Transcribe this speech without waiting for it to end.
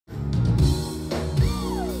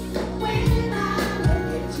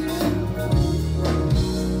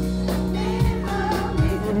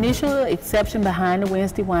initial exception behind the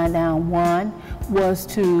Wednesday Wind Down, one was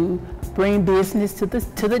to bring business to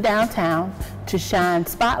the downtown, to shine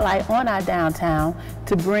spotlight on our downtown,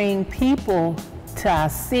 to bring people to our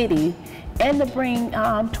city, and to bring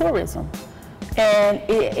tourism. And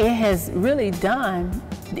it has really done,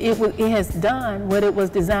 it has done what it was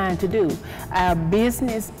designed to do. Our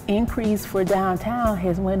business increase for downtown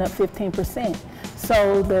has went up 15%.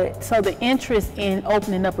 So the interest in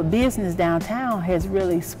opening up a business downtown has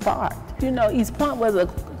really sparked. You know, East Point was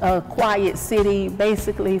a quiet city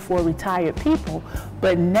basically for retired people,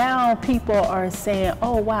 but now people are saying,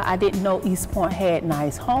 oh wow, I didn't know East Point had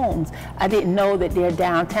nice homes. I didn't know that their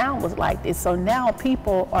downtown was like this. So now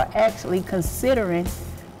people are actually considering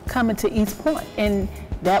coming to East Point. And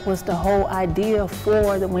that was the whole idea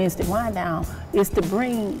for the Wednesday Wind Down, is to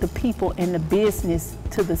bring the people and the business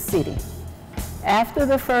to the city. After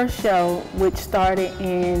the first show, which started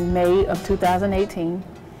in May of 2018,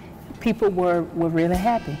 people were really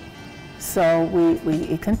happy. So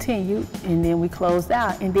it continued, and then we closed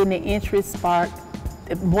out, and then the interest sparked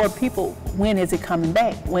more people. When is it coming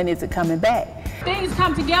back? When is it coming back? Things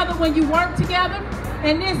come together when you work together,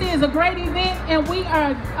 and this is a great event, and we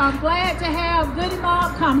are glad to have Goody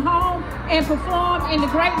Mob come home and perform in the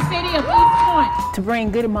great city of East Point. To bring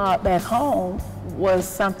Goody Mob back home was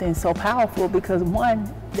something so powerful because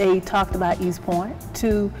one, they talked about East Point.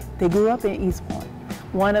 Two, they grew up in East Point.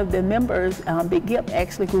 One of the members, Big Gip,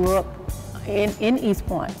 actually grew up in East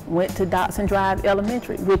Point, went to Dotson Drive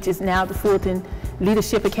Elementary, which is now the Fulton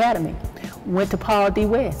Leadership Academy, went to Paul D.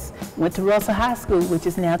 West, went to Russell High School, which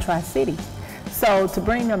is now Tri-City. So to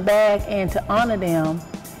bring them back and to honor them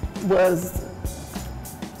was,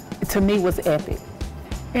 to me, was epic.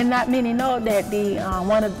 And not many know that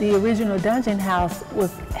one of the original Dungeon House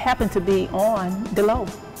happened to be on Delowe.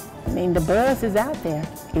 I mean, the buzz is out there.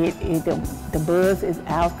 The buzz is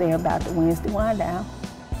out there about the Wednesday Wind Down.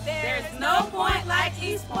 There's no point like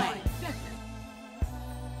East Point.